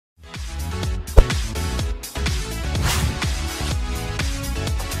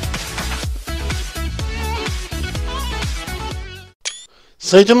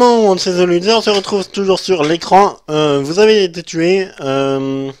Salut tout le monde, c'est TheLudz1, on se retrouve toujours sur l'écran. Vous avez été tué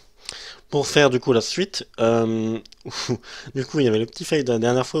pour faire du coup la suite. Du coup il y avait le petit fail de la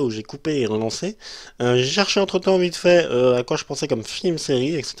dernière fois où j'ai coupé et relancé. J'ai cherché entre temps vite fait à quoi je pensais comme film,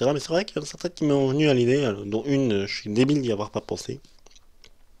 série, etc. Mais c'est vrai qu'il y en a certaines qui m'ont venu à l'idée, dont une, je suis débile d'y avoir pas pensé.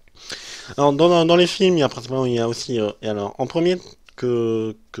 Alors dans les films, il y a aussi, et alors en premier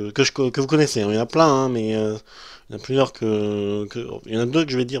que vous connaissez, hein. Il y en a plein, hein, mais il y en a plusieurs il y en a deux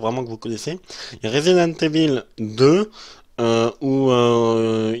que je vais dire vraiment que vous connaissez. Il y a Resident Evil 2, où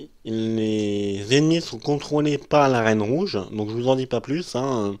les ennemis sont contrôlés par la Reine Rouge, donc je vous en dis pas plus,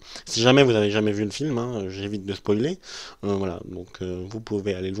 hein. Si jamais vous avez jamais vu le film, hein, j'évite de spoiler. Voilà, donc vous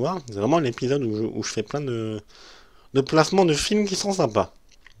pouvez aller le voir. C'est vraiment l'épisode où je fais plein de placements de films qui sont sympas.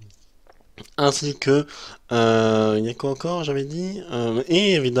 Ainsi que, il y a quoi encore, j'avais dit,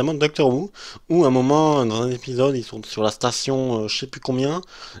 et évidemment Doctor Who, où à un moment, dans un épisode, ils sont sur la station, je sais plus combien,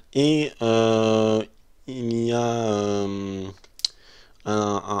 et il y a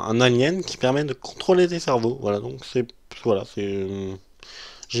un alien qui permet de contrôler des cerveaux. Voilà, donc voilà,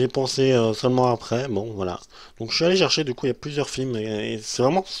 j'y ai pensé seulement après, bon voilà. Donc je suis allé chercher, du coup il y a plusieurs films, et c'est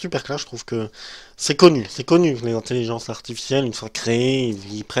vraiment super clair, je trouve que c'est connu que les intelligences artificielles, une fois créées,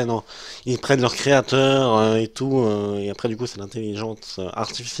 ils prennent leur créateur et tout, et après du coup c'est l'intelligence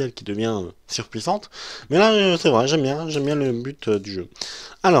artificielle qui devient surpuissante. Mais là c'est vrai, j'aime bien le but du jeu.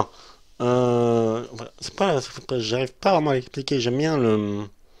 Alors, voilà, j'arrive pas vraiment à l'expliquer, j'aime bien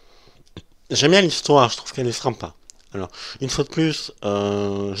l'histoire, je trouve qu'elle est sympa. Alors, une fois de plus,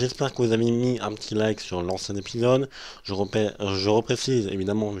 j'espère que vous avez mis un petit like sur l'ancien épisode. Je reprécise,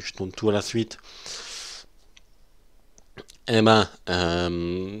 évidemment, je tourne tout à la suite. Eh ben,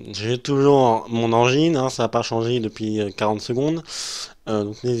 j'ai toujours mon engine, hein, ça n'a pas changé depuis 40 secondes.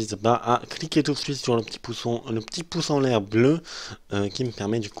 Donc n'hésitez pas à cliquer tout de suite sur le petit pouce en l'air bleu qui me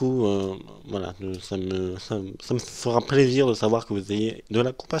permet du coup, voilà, ça me fera plaisir de savoir que vous ayez de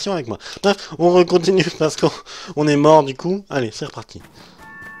la compassion avec moi. Bref, on continue parce qu'on est mort du coup. Allez, c'est reparti.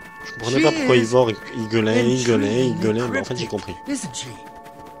 Je comprenais pas pourquoi il gueulait, mais en fait j'ai compris.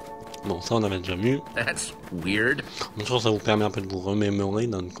 Bon, ça on avait déjà vu. That's weird. Bien sûr, ça vous permet un peu de vous remémorer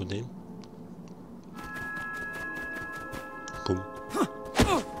d'un côté. Boum.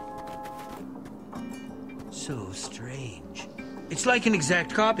 So strange. It's like an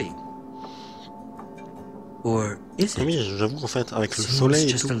exact copy. Or is Ah it? oui, j'avoue qu'en fait, avec le soleil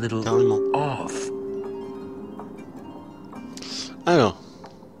et tout, carrément. Off. Alors.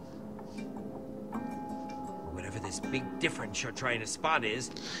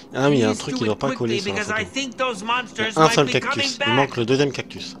 Ah oui, il y a un truc qui ne doit pas coller sur la photo. Il y a un seul cactus. Il manque le deuxième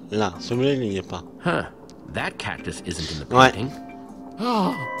cactus. Là, celui-là, il n'y est pas. Huh. That cactus isn't in the painting.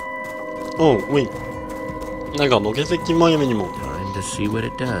 Ouais. Oh, oui. D'accord, donc effectivement, il y avait du monde. Time to see what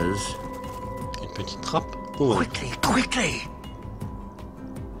it does. Une petite trappe. Ouvre. Quickly.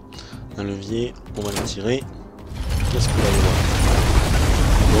 Un levier, on va le tirer. Qu'est-ce que vous allez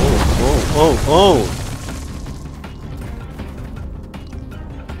voir? Oh.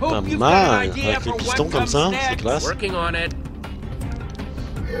 Pas mal, avec les pistons comme ça, c'est classe.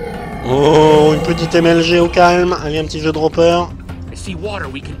 Oh, une petite MLG au calme, allez, un petit jeu de dropper.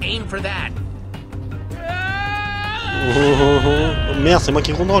 Oh, merde, c'est moi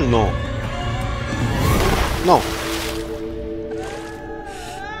qui contrôle, non. Non.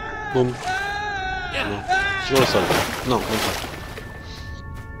 Boum. Sur le sol. Non, même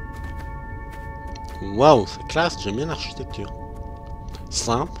pas. Waouh, c'est classe, j'aime bien l'architecture.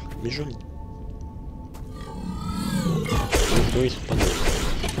 Simple, mais joli. Eux, ils sont pas neutres.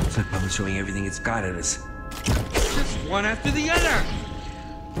 It's like Mama's showing everything it's got at us. Just one after the other.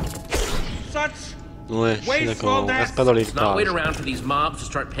 Such. Ouais, je suis d'accord, on reste pas dans les Not wait around for these mobs to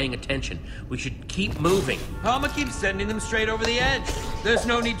start paying attention. We should keep moving. Mama keeps sending them straight over the edge. There's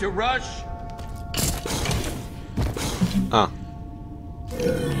no need to rush. Ah.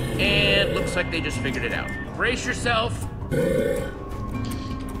 And looks like they just figured it out. Brace yourself.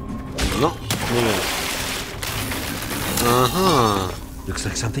 Non, Looks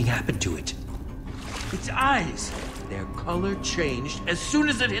like something happened to it. Its eyes. Their color changed as soon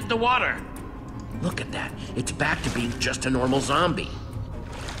as it hit the water. Look at that. It's back to being just a normal zombie.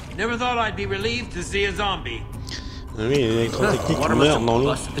 Never thought I'd be relieved to see a zombie. Ah oui, l'électrotechnique Water must meurt have dans l'eau.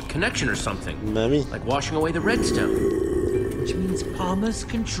 busted the connection or something. Bah oui. Like washing away the redstone. Which means Palma's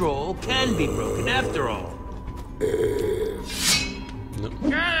control can be broken after all.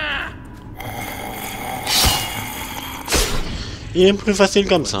 Ah! Il est plus facile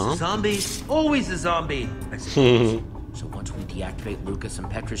comme ça, hein. Zombie, always a zombie. So once we deactivate Lucas and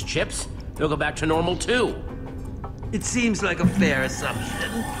Petra's chips, they'll go back to normal too. It seems like a fair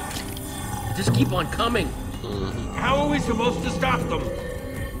assumption. Just keep on coming. How are we supposed to stop them?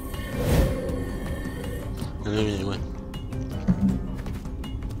 Ouais.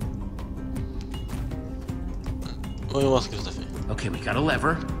 On va voir ce que ça fait. Okay, we got a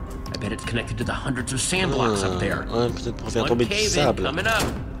lever. I bet it's connected to the hundreds of sand blocks up there. Ouais, peut-être pour faire One tomber du cave in sable. coming up.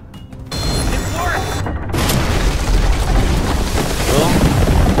 It worked!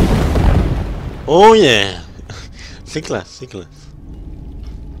 Oh yeah! C'est classe, c'est classe.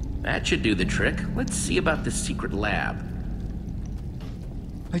 That should do the trick. Let's see about this secret lab.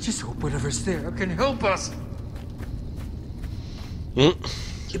 I just hope whatever's there can help us.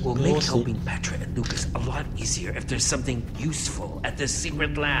 It will make helping Petra and Lucas a lot easier if there's something useful at this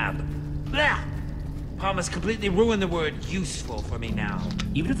secret lab. Blah! Palmer's completely ruined the word useful for me now.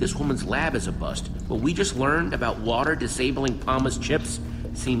 Even if this woman's lab is a bust, what we just learned about water disabling Palmer's chips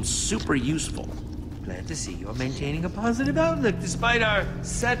seems super useful. Glad to see you're maintaining a positive outlook despite our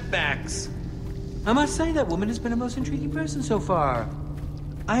setbacks. I must say that woman has been a most intriguing person so far.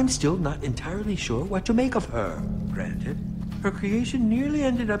 I'm still not entirely sure what to make of her. Granted, her creation nearly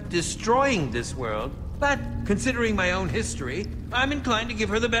ended up destroying this world, but considering my own history, I'm inclined to give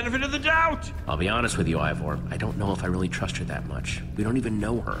her the benefit of the doubt. I'll be honest with you, Ivor. I don't know if I really trust her that much. We don't even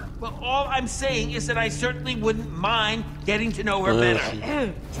know her. Well, all I'm saying is that I certainly wouldn't mind getting to know her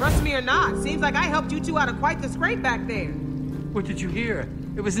better. Trust me or not, seems like I helped you two out of quite the scrape back there. What did you hear?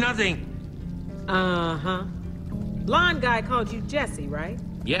 It was nothing. Uh-huh. Blonde guy called you Jesse, right?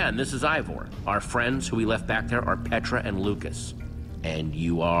 Yeah, and this is Ivor. Our friends who we left back there are Petra and Lucas. And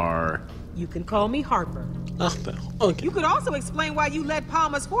you are... You can call me Harper. Harper, ok. You could also explain why you led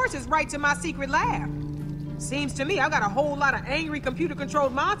Palmer's forces right to my secret lab. Seems to me I've got a whole lot of angry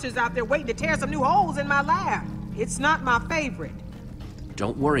computer-controlled monsters out there waiting to tear some new holes in my lab. It's not my favorite.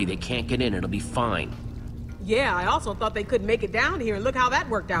 Don't worry, they can't get in. It'll be fine. Yeah, I also thought they couldn't make it down here, and look how that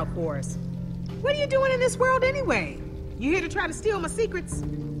worked out for us. What are you doing in this world anyway? You here to try to steal my secrets?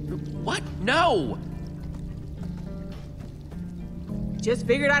 What? No! Just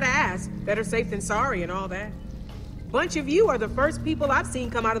figured I'd ask. Better safe than sorry and all that. Bunch of you are the first people I've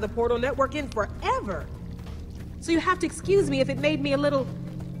seen come out of the portal network in forever. So you have to excuse me if it made me a little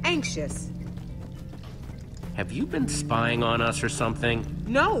anxious. Have you been spying on us or something?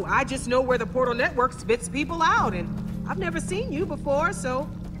 No, I just know where the portal network spits people out, and I've never seen you before, so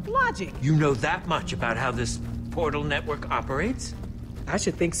logic. You know that much about how this portal network operates? I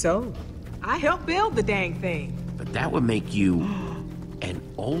should think so. I helped build the dang thing. But that would make you an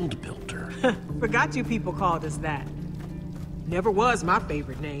old builder. Forgot you people called us that. Never was my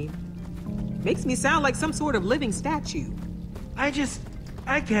favorite name. Makes me sound like some sort of living statue. I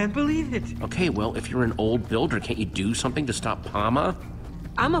can't believe it. Okay, well, if you're an old builder, can't you do something to stop Palmer?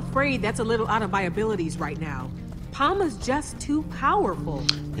 I'm afraid that's a little out of my abilities right now. Palmer's just too powerful.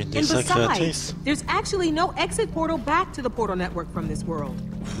 And besides, there's actually no exit portal back to the portal network from this world.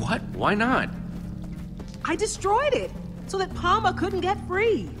 What? Why not? I destroyed it so that Palmer couldn't get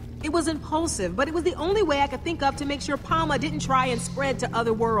free. It was impulsive, but it was the only way I could think of to make sure Palmer didn't try and spread to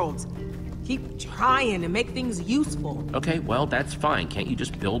other worlds. Keep trying to make things useful. Okay, well, that's fine. Can't you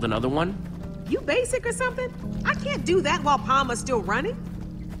just build another one? You basic or something? I can't do that while Palmer's still running.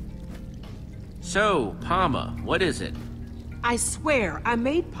 So, Palmer, what is it? I swear, I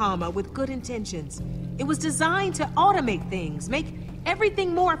made Palmer with good intentions. It was designed to automate things, make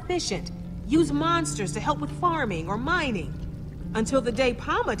everything more efficient, use monsters to help with farming or mining. Until the day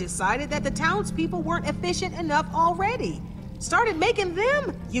Palmer decided that the townspeople weren't efficient enough already. Started making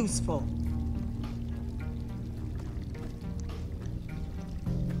them useful.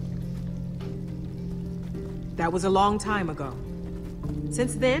 That was a long time ago.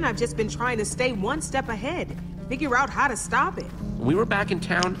 Since then, I've just been trying to stay one step ahead, figure out how to stop it. When we were back in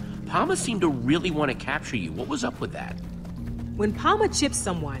town, Palmer seemed to really want to capture you. What was up with that? When Palmer chips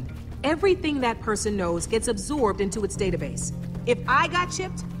someone, everything that person knows gets absorbed into its database. If I got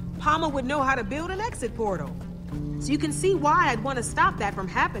chipped, Palmer would know how to build an exit portal. So you can see why I'd want to stop that from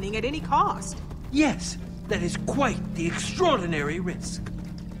happening at any cost. Yes, that is quite the extraordinary risk.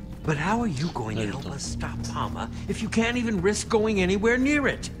 But how are you going to help us stop Palmer if you can't even risk going anywhere near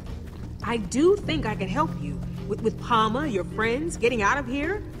it? I do think I can help you. With Palmer, your friends, getting out of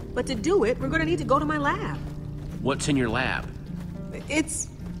here. But to do it, we're going to need to go to my lab. What's in your lab? It's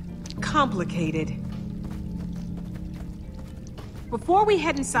complicated. Before we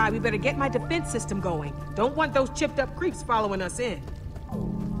head inside, we better get my defense system going. Don't want those chipped up creeps following us in.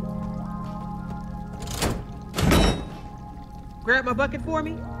 Grab my bucket for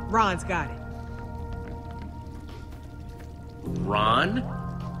me. Ron's got it. Ron?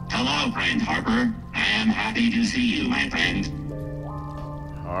 Hello, Friend Harper. I am happy to see you, my friend.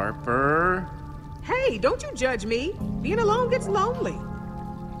 Harper? Hey, don't you judge me. Being alone gets lonely.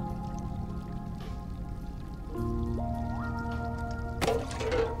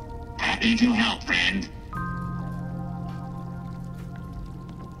 Happy to help, friend.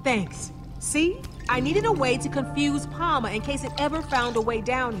 Thanks. See? I needed a way to confuse Palma in case it ever found a way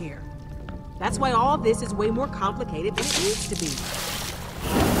down here. That's why all this is way more complicated than it needs to be.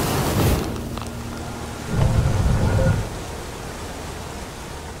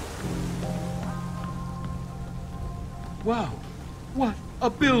 Wow, what a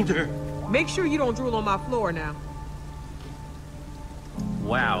builder! Make sure you don't drool on my floor now.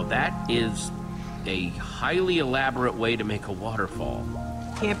 Wow, that is a highly elaborate way to make a waterfall.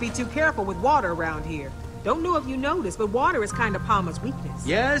 Can't be too careful with water around here. Don't know if you noticed, but water is kind of Palma's weakness.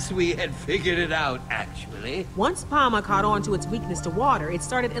 Yes, we had figured it out, actually. Once Palma caught on to its weakness to water, it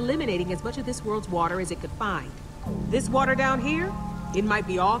started eliminating as much of this world's water as it could find. This water down here, it might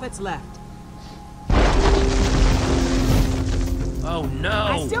be all that's left. Oh no!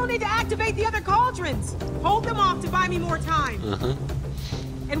 I still need to activate the other cauldrons. Hold them off to buy me more time.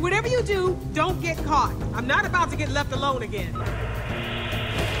 And whatever you do, don't get caught. I'm not about to get left alone again.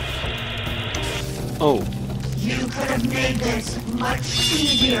 Oh. You could have made this much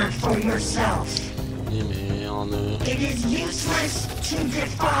easier for yourself. Eh, mais on It is useless to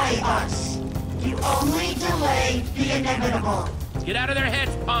defy us. You only delay the inevitable. Get out of their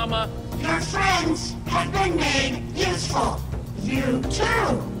heads, Palma! Your friends have been made useful. You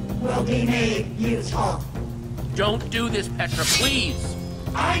too will be made useful. Don't do this, Petra, please!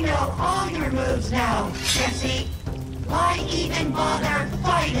 I know all your moves now, Jesse. Why even bother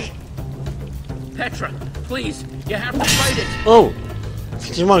fighting? Petra, please, you have to fight it! Oh!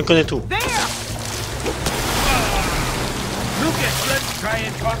 Effectivement, elle connaît tout. There! Lucas, let's try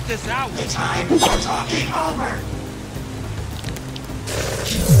and talk this out. The time for talking over.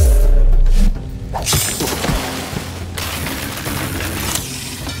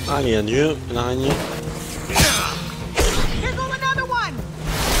 Allez, adieu, l'araignée. Here go another one!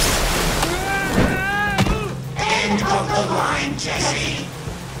 End of the line, Jesse.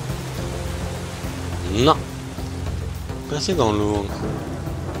 Non. Passer dans l'eau.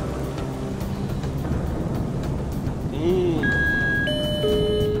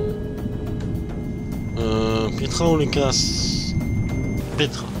 Petra ou Lucas?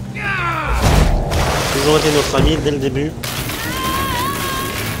 Petra. Toujours été notre ami dès le début.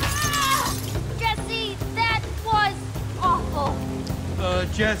 Jesse, that was awful.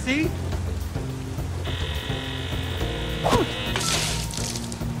 Jesse?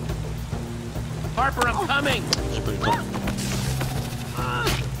 Harper, I'm coming! J'ai pas eu le temps.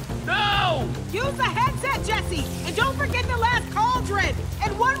 No! Use the headset, Jesse! And don't forget the last cauldron!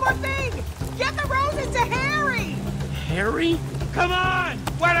 And one more thing! Get the roses to Harry! Harry? Come on!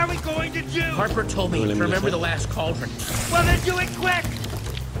 What are we going to do? Harper told me to remember the last cauldron. Well, then do it quick!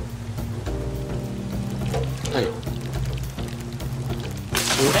 Allez.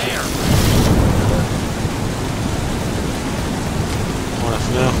 There! Prends la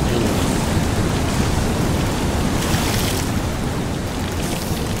fleur et on y va.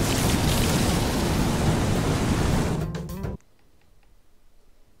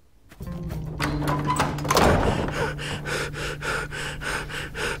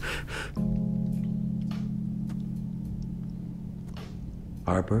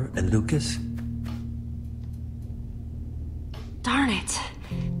 Harper and Lucas? Darn it.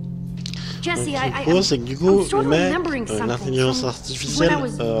 Jesse, Ce qui pose, c'est que du coup, le mec, l'intelligence artificielle,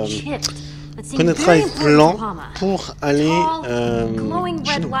 connaîtra les plans pour aller glowing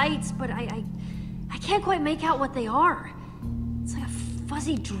chez red nous. lights, but I can't quite make out what they are. It's like a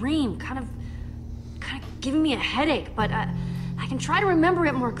fuzzy dream, kind of giving me a headache, but I can try to remember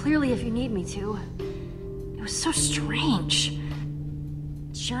it more clearly if you need me to. It was so strange.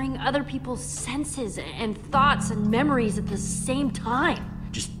 Sharing other people's senses and thoughts and memories at the same time.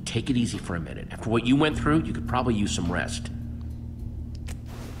 Just take it easy for a minute. After what you went through, you could probably use some rest.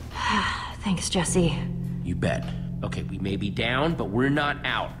 Thanks, Jesse. You bet. Okay, we may be down, but we're not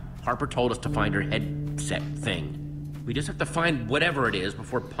out. Harper told us to find her headset thing. We just have to find whatever it is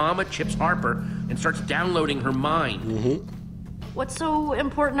before Palma chips Harper and starts downloading her mind. What's so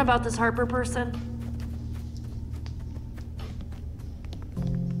important about this Harper person?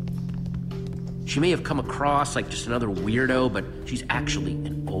 She may have come across like just another weirdo, but she's actually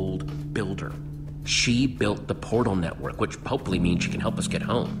an old builder. She built the portal network, which hopefully means she can help us get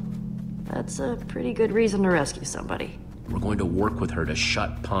home. That's a pretty good reason to rescue somebody. We're going to work with her to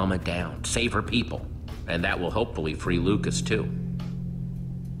shut Palma down, save her people. And that will hopefully free Lucas, too.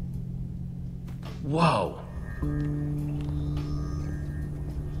 Whoa.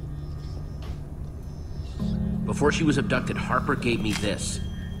 Before she was abducted, Harper gave me this.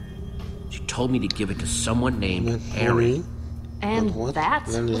 She told me to give it to someone named Harry. And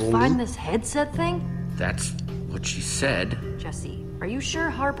that's who find this headset thing? That's what she said. Jesse, are you sure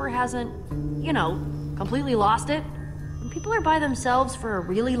Harper hasn't, you know, completely lost it? When people are by themselves for a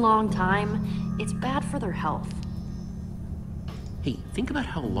really long time, it's bad for their health. Hey, think about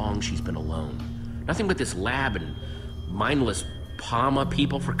how long she's been alone. Nothing but this lab and mindless Palma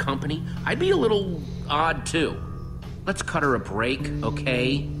people for company. I'd be a little odd too. Let's cut her a break,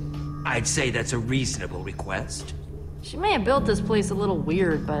 okay? I'd say that's a reasonable request. She may have built this place a little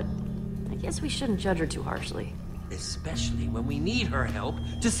weird, but I guess we shouldn't judge her too harshly. Especially when we need her help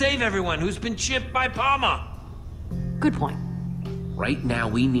to save everyone who's been chipped by Palma. Good point. Right now,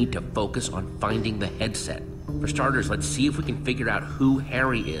 we need to focus on finding the headset. For starters, let's see if we can figure out who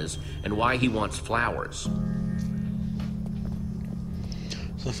Harry is and why he wants flowers.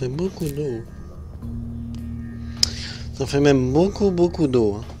 Ça fait beaucoup d'eau. Ça fait même beaucoup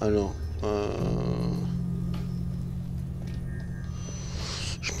d'eau. Hein. Alors,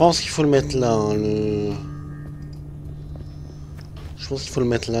 je pense qu'il faut le mettre là. Hein, Je pense qu'il faut le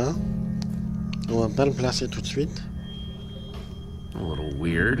mettre là. On va pas le placer tout de suite. A little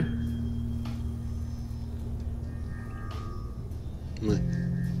weird. Ouais.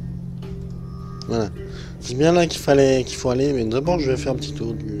 Voilà. C'est bien là qu'il faut aller, mais d'abord je vais faire un petit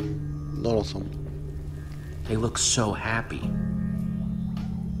tour dans l'ensemble. They look so happy.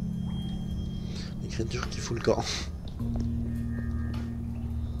 L'écriture qui fout le camp.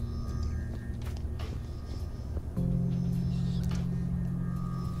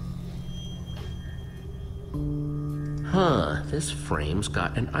 Huh, this frame's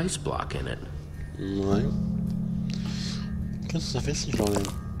got an ice block in it. Ouais. Qu'est-ce que ça fait si je l'enlève?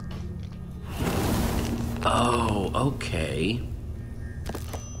 Oh, okay.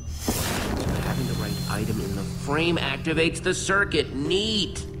 So having the right item in the frame activates the circuit.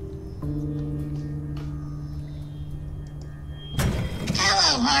 Neat.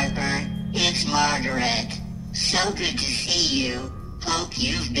 Hello, Harper. It's Margaret. So good to see you. Hope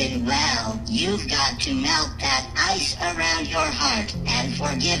you've been well. You've got to melt that ice around your heart and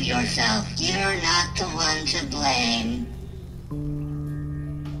forgive yourself. You're not the one to blame.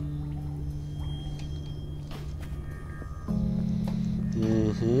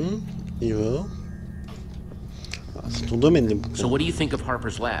 Il va. Ah, c'est ton domaine, les bouquins. So what do you think of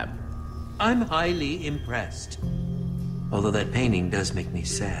Harper's lab? I'm highly impressed. Although that painting does make me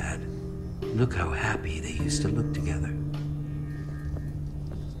sad. Look how happy they used to look together.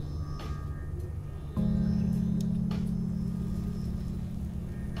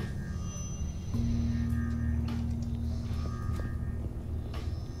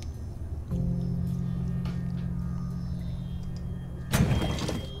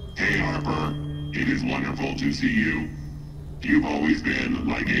 Hey, Harper. It is wonderful to see you. You've always been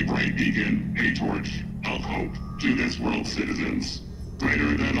like a bright beacon, a torch of hope to this world's citizens.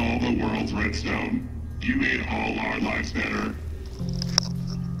 Greater than all the world's redstone. You made all our lives better.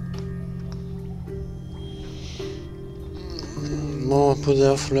 Bon, on va poser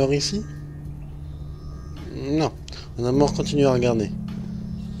la fleur ici. Non. On a mort continuer à regarder.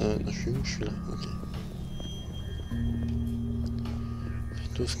 Non, je suis où? Je suis là. Ok.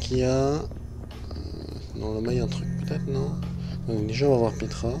 C'est tout ce qu'il y a. Non, là-bas il y a un truc peut-être, non? Donc déjà on va voir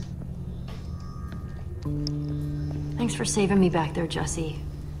Petra. Thanks for saving me back there, Jesse.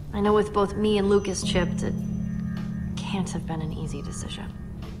 I know with both me and Lucas chipped, it can't have been an easy decision.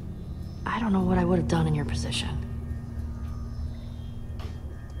 I don't know what I would have done in your position.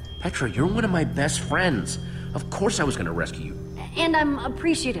 Petra, you're one of my best friends. Of course I was going to rescue you. And I'm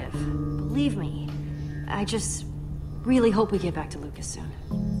appreciative. Believe me. I just really hope we get back to Lucas soon.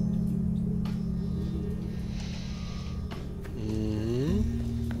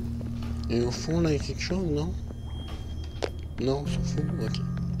 Et au fond, là, il y a quelque chose, non? Non, on s'en fout, ok.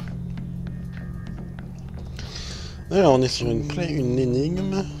 Alors, on est sur une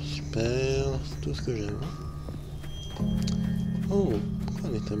énigme. Super, c'est tout ce que j'aime. Oh, pourquoi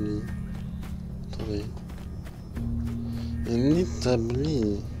un établi? Attendez. Un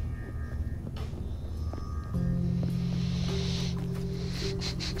établi.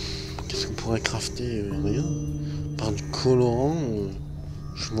 Qu'est-ce qu'on pourrait crafter? Rien. Par du colorant,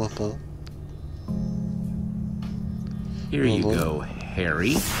 je vois pas. Here you go,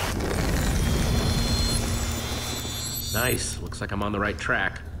 Harry. Nice. Looks like I'm on the right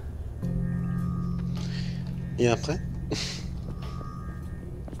track. Et après?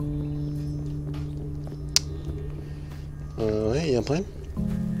 Ouais, et après?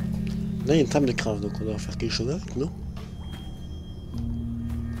 Là, il y a une table de craft, donc on doit faire quelque chose avec, non?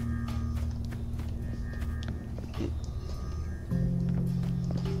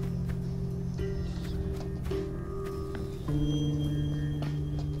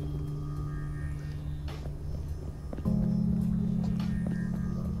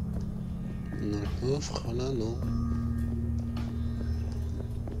 Un coffre, là, non.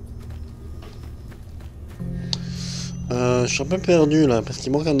 Je suis un peu perdu là, parce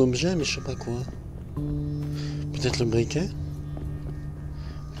qu'il manque un objet, mais je sais pas quoi. Peut-être le briquet?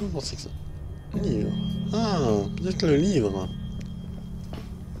 Vous pensez que ça... Livre. Ah, peut-être le livre.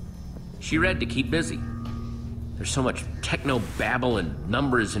 She read to keep busy. There's so much techno babble and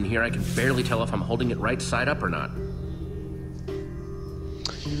numbers in here I can barely tell if I'm holding it right side up or not.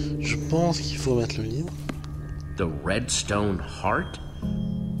 Je pense qu'il faut mettre le livre. The Redstone Heart?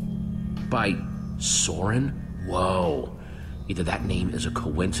 By Soren? Whoa. Either that name is a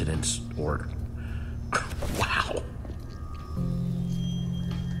coincidence or... Wow.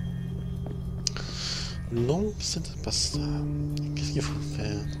 Non, c'était pas ça. Qu'est-ce qu'il faut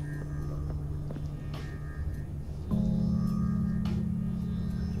faire?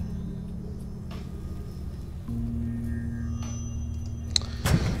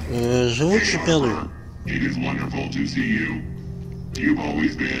 J'avoue que je suis perdu. It is wonderful to see you. You've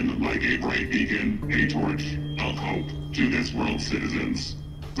always been like a bright beacon, a torch of hope to this world's citizens.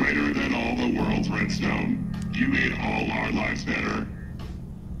 Greater than all the world's redstone. You made all our lives better.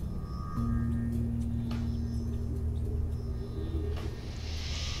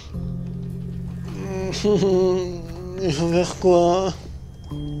 Il faut faire quoi?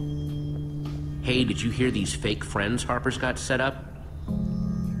 Hey, did you hear these fake friends Harper's got set up?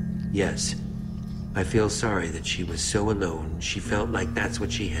 Yes. I feel sorry that she was so alone. She felt like that's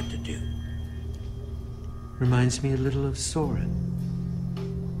what she had to do. Reminds me a little of Soren.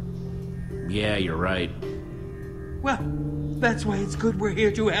 Yeah, you're right. Well, that's why it's good we're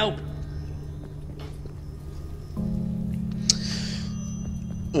here to help.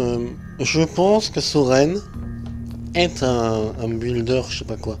 Je pense que Soren est un builder, je sais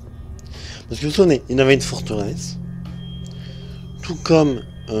pas quoi. Parce que vous vous souvenez, il avait une forteresse. Tout comme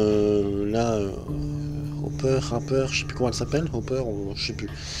là, Hopper, Rapper, je sais plus comment elle s'appelle, Hopper, je sais plus.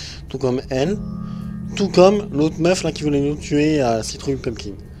 Tout comme elle. Tout comme l'autre meuf là qui voulait nous tuer à Citrouille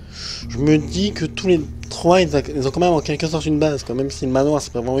Pumpkin. Je me dis que tous les trois, ils ont quand même en quelque sorte une base, quoi. Même si le manoir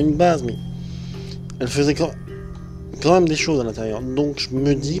c'est pas vraiment une base, mais elle faisait quand même des choses à l'intérieur. Donc je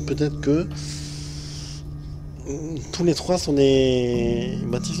me dis peut-être que tous les trois sont des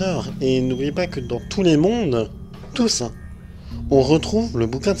bâtisseurs. Et n'oubliez pas que dans tous les mondes, tous, hein, on retrouve le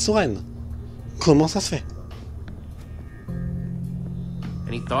bouquin de Soren. Comment ça se fait?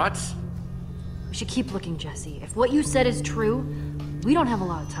 Any thoughts? We should keep looking, Jesse. If what you said is true, we don't have a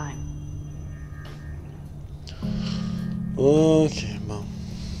lot of time. Ok, bon.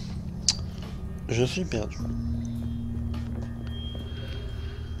 Je suis perdu.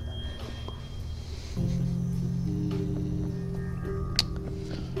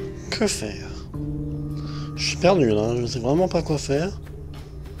 Que faire? Je suis perdu là, je sais vraiment pas quoi faire.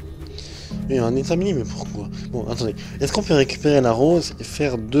 Et un établi, mais pourquoi? Bon, attendez. Est-ce qu'on peut récupérer la rose et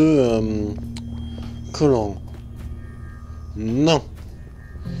faire deux collants? Non.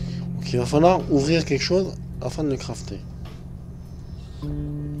 Donc il va falloir ouvrir quelque chose afin de le crafter.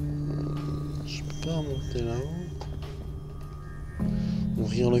 Je peux pas monter là-haut.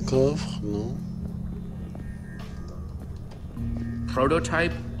 Ouvrir le coffre? Non.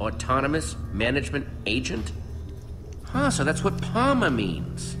 Prototype Autonomous Management Agent? Huh, so that's what PAMA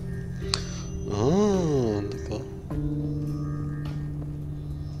means. Ah, d'accord.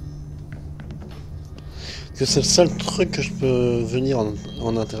 Que c'est le seul truc que je peux venir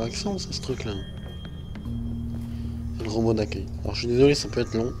en interaction, c'est ce truc-là. C'est le robot d'accueil. Alors je suis désolé, ça peut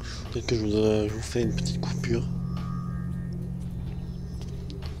être long. Peut-être que je vous fais une petite coupure.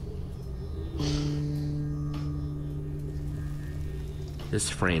 This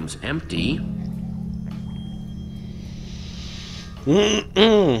frame's empty.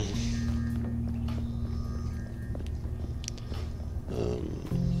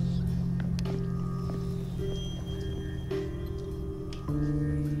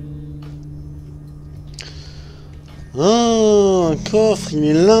 Ah, un coffre, il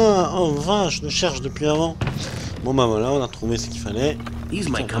est là. Oh vache, je le cherche depuis avant. Bon bah voilà, on a trouvé ce qu'il fallait. These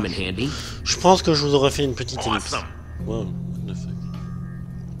might come in handy. Je pense que je vous aurais fait une petite ellipse. Awesome. Wow, what the fuck.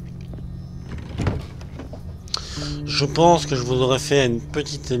 Je pense que je vous aurais fait une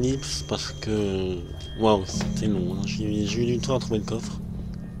petite ellipse parce que... Waouh, c'était long. Hein. J'ai eu du temps à trouver le coffre.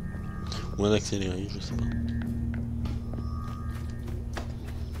 Ou un accéléré, je sais pas.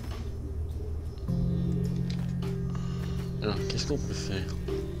 Alors, qu'est-ce qu'on peut faire?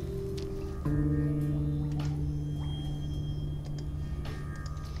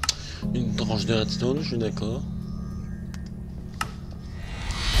 Une tranche de redstone, je suis d'accord.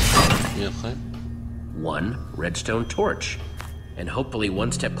 Et après? One redstone torch. And hopefully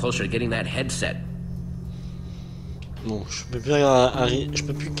one step closer to getting that headset. Bon, je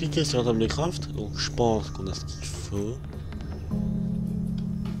peux plus cliquer sur la table de craft, donc je pense qu'on a ce qu'il faut.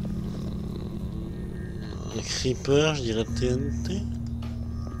 Un creeper, je dirais TNT.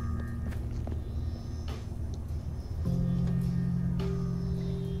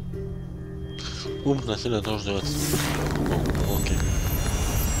 Où placer la torche de redstone? Bon, ok.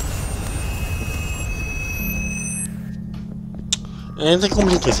 Elle était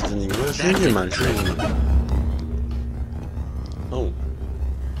compliquée cette énigme, j'ai eu du mal, Oh.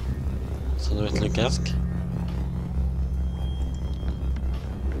 Ça doit être le casque.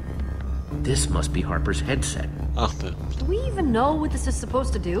 This must be Harper's headset. Harper. Do we even know what this is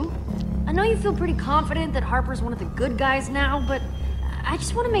supposed to do? I know you feel pretty confident that Harper's one of the good guys now, but I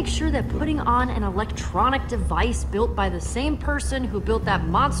just want to make sure that putting on an electronic device built by the same person who built that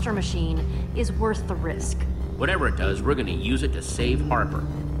monster machine is worth the risk. Whatever it does, we're gonna use it to save Harper.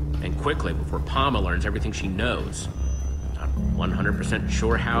 And quickly, before Palma learns everything she knows. Not 100%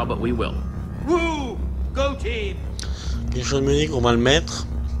 sure how, but we will. Woo! Go team! Quelque chose me dit qu'on va le mettre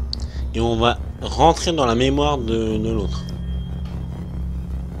et on va rentrer dans la mémoire de l'autre.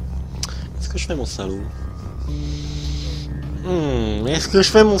 Est-ce que je fais mon salaud? Est-ce que je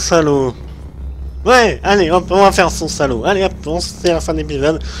fais mon salaud? Ouais, allez, hop, on va faire son salaud. Allez, hop, c'est la fin de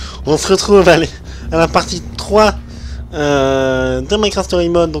l'épisode. On se retrouve à la partie 3 de Minecraft Story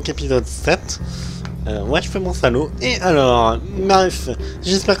Mode, donc épisode 7. Ouais, je fais mon salaud. Et alors, bref,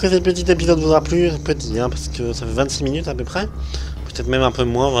 j'espère que ce petit épisode vous aura plu. Petit, hein, parce que ça fait 26 minutes à peu près. Peut-être même un peu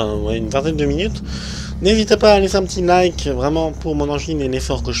moins, ouais, une vingtaine de minutes. N'hésitez pas à laisser un petit like, vraiment pour mon engine et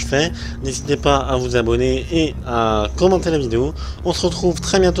l'effort que je fais. N'hésitez pas à vous abonner et à commenter la vidéo. On se retrouve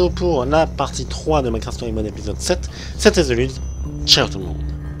très bientôt pour la partie 3 de Minecraft Story Mode épisode 7. C'était TheLudz1. Ciao tout le monde.